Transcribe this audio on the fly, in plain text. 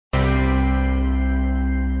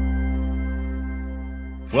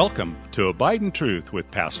Welcome to Abide in Truth with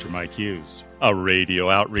Pastor Mike Hughes, a radio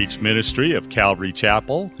outreach ministry of Calvary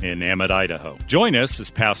Chapel in Emmett, Idaho. Join us as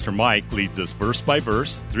Pastor Mike leads us verse by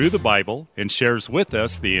verse through the Bible and shares with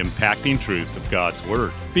us the impacting truth of God's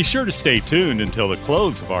Word. Be sure to stay tuned until the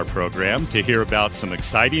close of our program to hear about some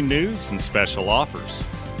exciting news and special offers.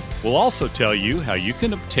 We'll also tell you how you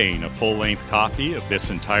can obtain a full-length copy of this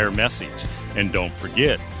entire message. And don't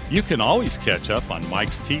forget, you can always catch up on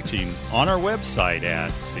Mike's teaching on our website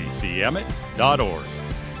at ccemmett.org.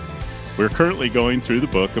 We're currently going through the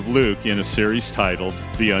book of Luke in a series titled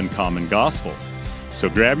The Uncommon Gospel. So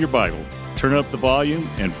grab your Bible, turn up the volume,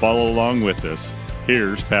 and follow along with us.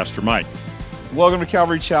 Here's Pastor Mike. Welcome to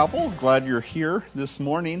Calvary Chapel. Glad you're here this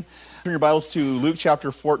morning. Turn your Bibles to Luke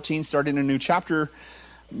chapter 14, starting a new chapter,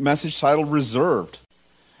 message titled Reserved.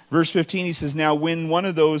 Verse 15, he says, "Now when one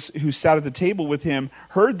of those who sat at the table with him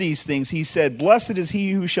heard these things, he said, 'Blessed is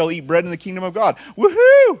he who shall eat bread in the kingdom of God.'"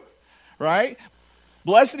 Woohoo! Right?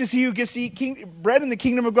 Blessed is he who gets to eat bread in the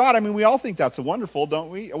kingdom of God. I mean, we all think that's wonderful, don't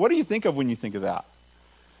we? What do you think of when you think of that?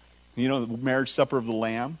 You know, the marriage supper of the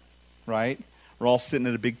Lamb, right? We're all sitting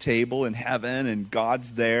at a big table in heaven, and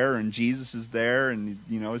God's there, and Jesus is there, and,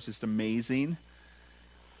 you know, it's just amazing.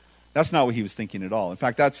 That's not what he was thinking at all. In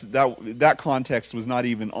fact, that context was not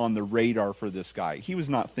even on the radar for this guy. He was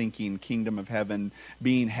not thinking kingdom of heaven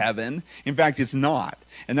being heaven. In fact, it's not.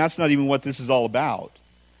 And that's not even what this is all about.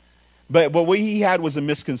 But what he had was a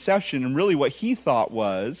misconception, and really what he thought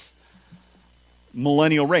was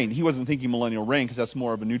millennial reign. He wasn't thinking millennial reign because that's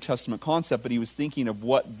more of a New Testament concept, but he was thinking of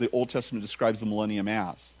what the Old Testament describes the millennium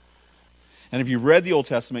as. And if you've read the Old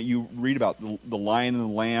Testament, you read about the lion and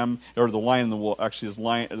the lamb, or the lion and the wolf. Actually, it's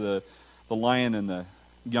the lion and the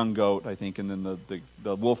young goat, I think, and then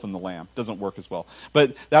the wolf and the lamb. Doesn't work as well.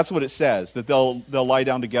 But that's what it says, that they'll lie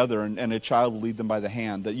down together and a child will lead them by the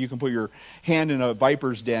hand, that you can put your hand in a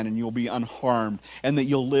viper's den and you'll be unharmed, and that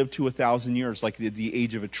you'll live to 1,000 years like the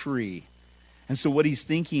age of a tree. And so what he's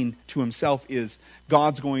thinking to himself is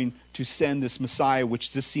God's going to send this Messiah,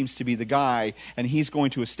 which this seems to be the guy, and he's going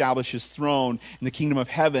to establish his throne in the kingdom of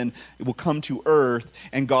heaven. It will come to earth,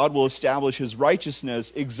 and God will establish his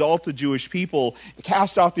righteousness, exalt the Jewish people,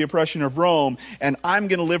 cast off the oppression of Rome, and I'm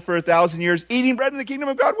going to live for 1,000 years eating bread in the kingdom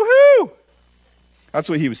of God. Woohoo! That's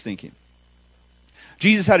what he was thinking.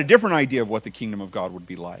 Jesus had a different idea of what the kingdom of God would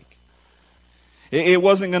be like. It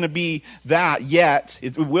wasn't going to be that yet.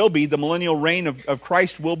 It will be. The millennial reign of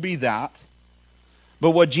Christ will be that. But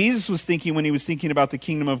what Jesus was thinking when he was thinking about the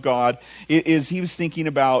kingdom of God is he was thinking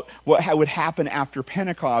about what would happen after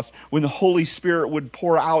Pentecost, when the Holy Spirit would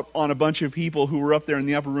pour out on a bunch of people who were up there in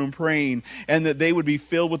the upper room praying, and that they would be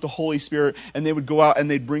filled with the Holy Spirit, and they would go out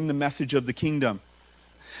and they'd bring the message of the kingdom.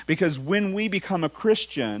 Because when we become a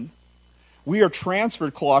Christian, we are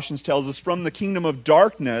transferred, Colossians tells us, from the kingdom of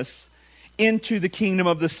darkness into the kingdom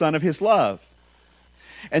of the Son of his love.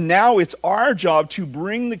 And now it's our job to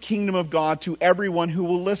bring the kingdom of God to everyone who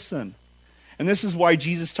will listen. And this is why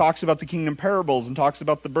Jesus talks about the kingdom parables and talks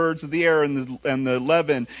about the birds of the air and the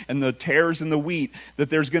leaven and the tares and the wheat, that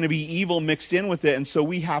there's going to be evil mixed in with it. And so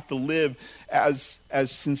we have to live as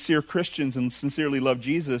sincere Christians and sincerely love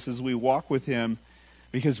Jesus as we walk with him,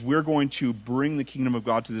 because we're going to bring the kingdom of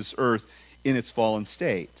God to this earth in its fallen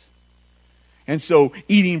state. And so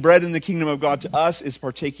eating bread in the kingdom of God to us is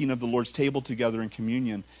partaking of the Lord's table together in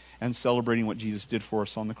communion and celebrating what Jesus did for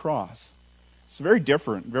us on the cross. It's very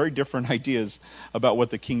different ideas about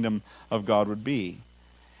what the kingdom of God would be.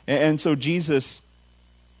 And so Jesus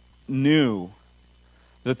knew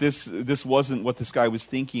that this wasn't what this guy was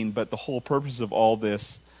thinking, but the whole purpose of all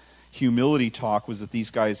this humility talk was that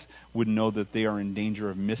these guys would know that they are in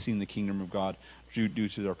danger of missing the kingdom of God due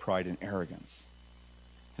to their pride and arrogance.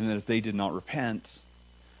 And that if they did not repent,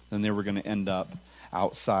 then they were going to end up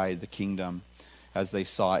outside the kingdom, as they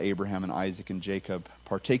saw Abraham and Isaac and Jacob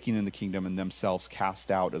partaking in the kingdom and themselves cast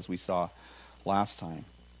out, as we saw last time.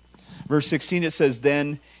 Verse 16, it says,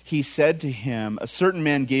 "Then he said to him, a certain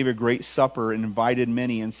man gave a great supper and invited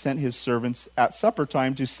many, and sent his servants at supper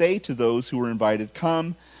time to say to those who were invited,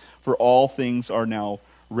 'Come, for all things are now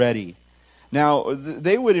ready.'" Now,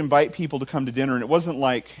 they would invite people to come to dinner, and it wasn't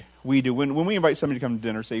like we do. When we invite somebody to come to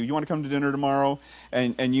dinner, say, "You want to come to dinner tomorrow?"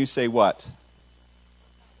 And you say, "What?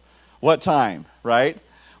 What time?" Right?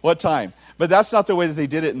 What time? But that's not the way that they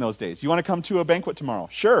did it in those days. "You want to come to a banquet tomorrow?"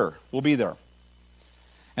 "Sure, we'll be there."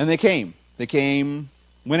 And they came. They came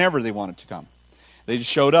whenever they wanted to come. They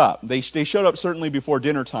just showed up. They showed up certainly before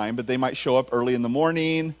dinner time, but they might show up early in the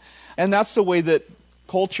morning. And that's the way that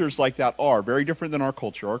cultures like that are very different than our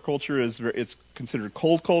culture. Our culture it's considered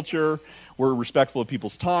cold culture. We're respectful of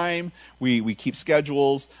people's time. We keep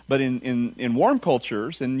schedules. But in warm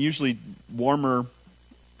cultures, and usually warmer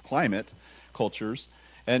climate cultures,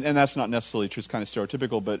 and that's not necessarily true, it's kind of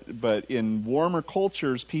stereotypical, but in warmer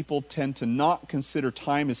cultures, people tend to not consider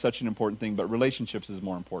time as such an important thing, but relationships is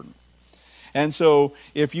more important. And so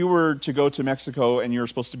if you were to go to Mexico and you're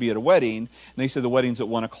supposed to be at a wedding, and they said the wedding's at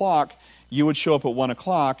 1 o'clock, you would show up at 1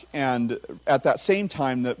 o'clock, and at that same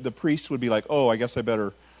time, the priest would be like, oh, I guess I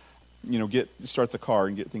better, start the car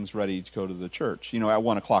and get things ready to go to the church, at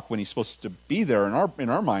 1 o'clock when he's supposed to be there in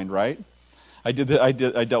our mind, right? I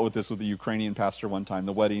dealt with this with a Ukrainian pastor one time.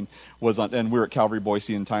 The wedding was on, and we were at Calvary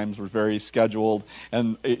Boise, and times were very scheduled,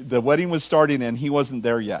 and the wedding was starting, and he wasn't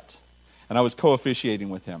there yet, and I was co-officiating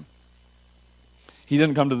with him. He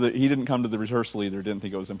didn't come to the rehearsal either. Didn't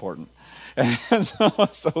think it was important, and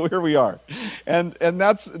so here we are, and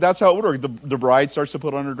that's how it would work. The bride starts to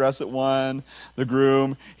put on her dress at 1. The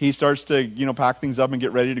groom, he starts to pack things up and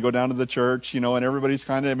get ready to go down to the church, and everybody's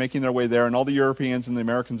kind of making their way there, and all the Europeans and the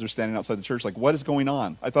Americans are standing outside the church like, what is going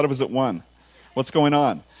on? I thought it was at 1. What's going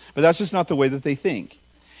on? But that's just not the way that they think,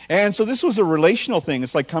 and so this was a relational thing.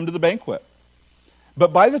 It's like, come to the banquet.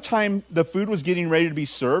 But by the time the food was getting ready to be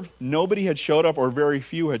served, nobody had showed up, or very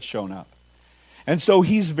few had shown up. And so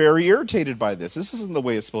he's very irritated by this. This isn't the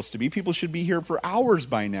way it's supposed to be. People should be here for hours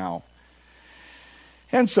by now.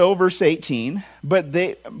 And so, verse 18, but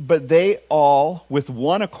they all, with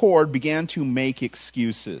one accord, began to make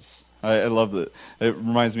excuses. I love that. It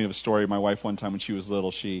reminds me of a story. My wife, one time when she was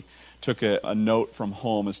little, she took a note from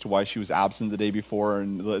home as to why she was absent the day before,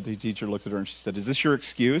 and the teacher looked at her and she said, is this your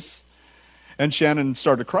excuse? And Shannon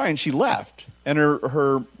started crying. She left, and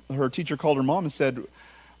her teacher called her mom and said,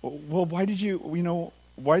 "Well, why did your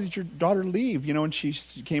daughter leave?" And she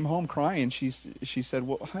came home crying. She said,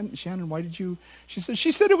 "Well, Shannon, why did you?" She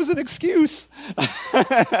said it was an excuse.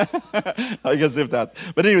 I guess if that.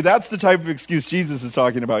 But anyway, that's the type of excuse Jesus is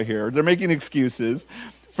talking about here. They're making excuses.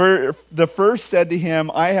 For the first said to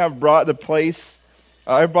him, "I have brought a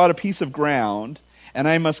piece of ground, and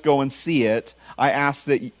I must go and see it. I ask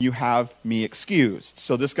that you have me excused."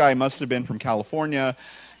 So this guy must have been from California,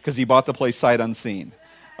 because he bought the place sight unseen.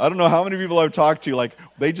 I don't know how many people I've talked to, like,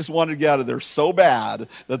 they just wanted to get out of there so bad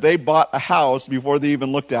that they bought a house before they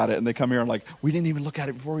even looked at it, and they come here and like, we didn't even look at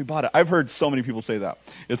it before we bought it. I've heard so many people say that.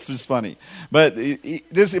 It's just funny. But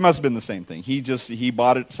it must have been the same thing. He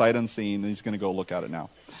bought it sight unseen, and he's going to go look at it now.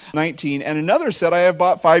 19, and another said, "I have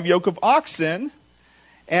bought 5 yoke of oxen,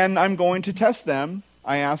 and I'm going to test them.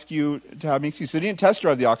 I ask you to have me excused." So he didn't test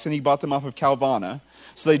drive the oxen. He bought them off of Calvana.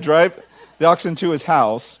 So they drive the oxen to his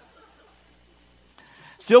house.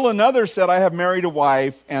 Still another said, "I have married a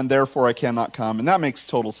wife, and therefore I cannot come." And that makes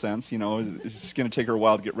total sense. It's just going to take her a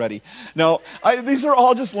while to get ready. No, these are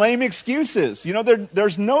all just lame excuses.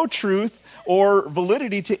 There's no truth or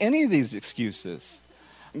validity to any of these excuses.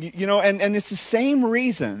 And it's the same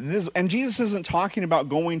reason. And Jesus isn't talking about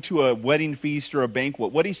going to a wedding feast or a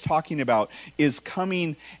banquet. What he's talking about is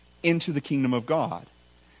coming into the kingdom of God,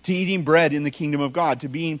 to eating bread in the kingdom of God, to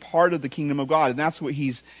being part of the kingdom of God. And that's what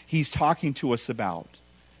he's talking to us about.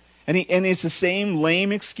 And it's the same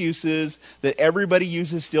lame excuses that everybody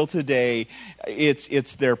uses still today.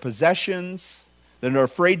 It's their possessions. They're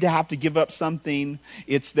afraid to have to give up something.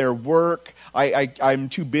 It's their work. I'm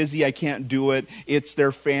too busy. I can't do it. It's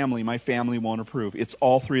their family. My family won't approve. It's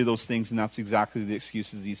all three of those things, and that's exactly the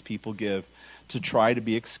excuses these people give to try to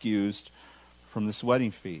be excused from this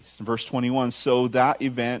wedding feast. In verse 21, so that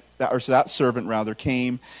servant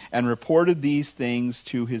came and reported these things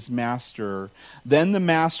to his master. Then the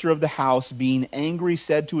master of the house, being angry,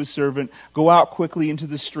 said to his servant, "Go out quickly into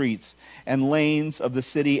the streets and lanes of the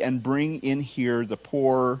city and bring in here the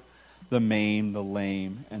poor, the maimed, the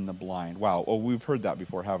lame, and the blind." Wow, we've heard that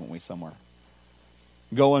before, haven't we, somewhere?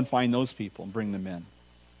 Go and find those people and bring them in.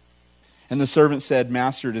 And the servant said,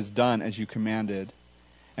 "Master, it is done as you commanded,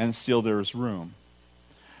 and still there is room."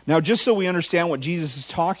 Now, just so we understand what Jesus is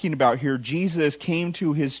talking about here, Jesus came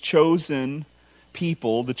to his chosen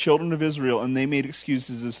people, the children of Israel, and they made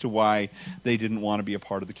excuses as to why they didn't want to be a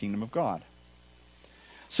part of the kingdom of God.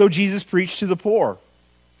 So Jesus preached to the poor.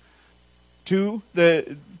 To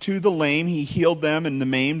the lame, he healed them, and the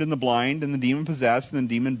maimed and the blind and the demon-possessed and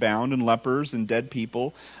the demon-bound and lepers and dead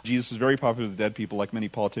people. Jesus was very popular with dead people, like many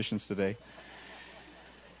politicians today.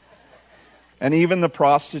 And even the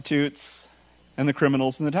prostitutes and the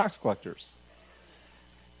criminals and the tax collectors.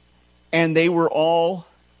 And they were all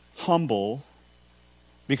humble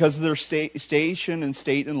because of their station and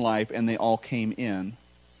state in life, and they all came in.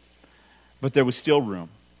 But there was still room.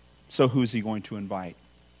 So who's he going to invite?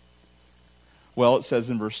 Well, it says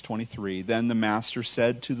in verse 23, then the master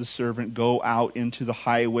said to the servant, go out into the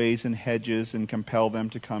highways and hedges and compel them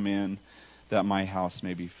to come in, that my house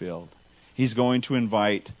may be filled. He's going to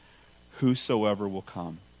invite whosoever will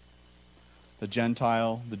come. The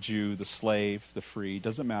Gentile, the Jew, the slave, the free,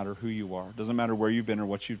 doesn't matter who you are, doesn't matter where you've been or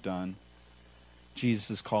what you've done. Jesus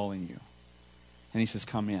is calling you. And he says,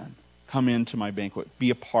 come in. Come into my banquet. Be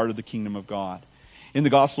a part of the kingdom of God. In the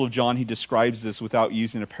Gospel of John, he describes this without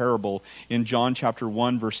using a parable. In John chapter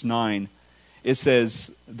 1, verse 9, it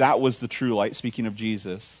says, that was the true light, speaking of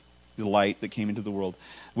Jesus, the light that came into the world,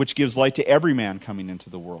 which gives light to every man coming into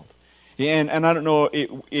the world. And I don't know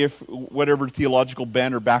if whatever theological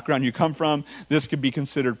bent or background you come from, this could be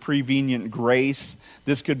considered prevenient grace.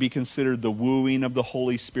 This could be considered the wooing of the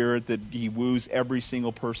Holy Spirit, that he woos every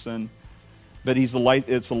single person. But he's the light.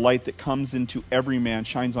 It's a light that comes into every man,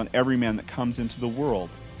 shines on every man that comes into the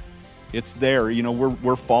world. It's there. You know,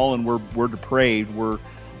 we're fallen, we're depraved, we're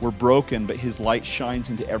broken, but his light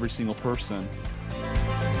shines into every single person.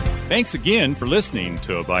 Thanks again for listening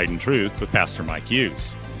to Abide in Truth with Pastor Mike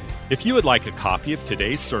Hughes. If you would like a copy of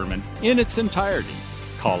today's sermon in its entirety,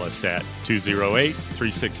 call us at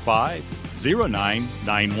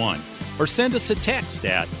 208-365-0991 or send us a text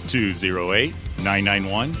at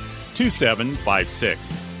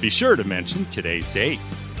 208-991-2756. Be sure to mention today's date.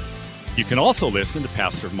 You can also listen to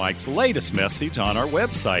Pastor Mike's latest message on our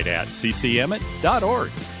website at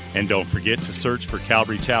ccemmett.org. And don't forget to search for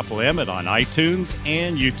Calvary Chapel Emmett on iTunes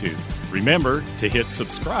and YouTube. Remember to hit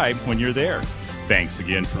subscribe when you're there. Thanks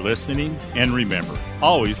again for listening, and remember,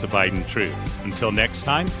 always abide in truth. Until next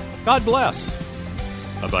time, God bless.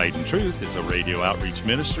 Abide in Truth is a radio outreach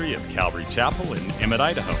ministry of Calvary Chapel in Emmett,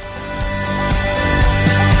 Idaho.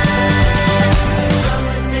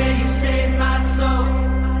 You saved my soul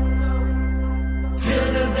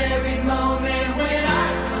till the very moment when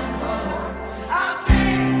I come home. I'll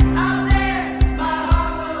sing, I'll dance, my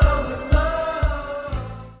heart will overflow.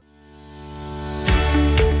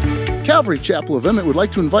 Calvary Chapel of Emmett would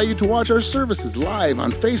like to invite you to watch our services live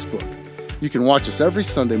on Facebook. You can watch us every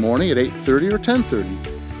Sunday morning at 8:30 or 10:30.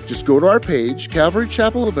 Just go to our page, Calvary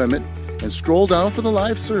Chapel of Emmett, and scroll down for the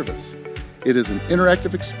live service. It is an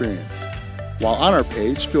interactive experience. While on our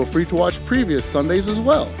page, feel free to watch previous Sundays as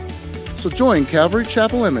well. So join Calvary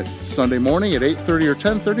Chapel Emmett Sunday morning at 8:30 or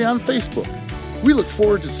 10:30 on Facebook. We look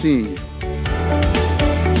forward to seeing you.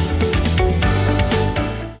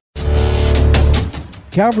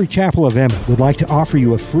 Calvary Chapel of Emmett would like to offer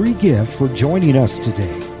you a free gift for joining us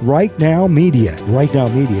today. Right Now Media. Right Now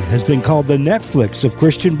Media has been called the Netflix of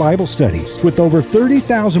Christian Bible studies. With over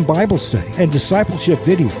 30,000 Bible study and discipleship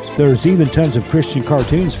videos, there's even tons of Christian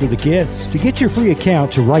cartoons for the kids. To get your free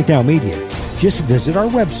account to Right Now Media, just visit our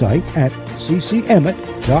website at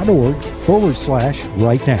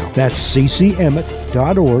ccemmett.org/rightnow. That's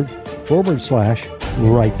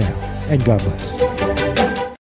ccemmett.org/rightnow. And God bless.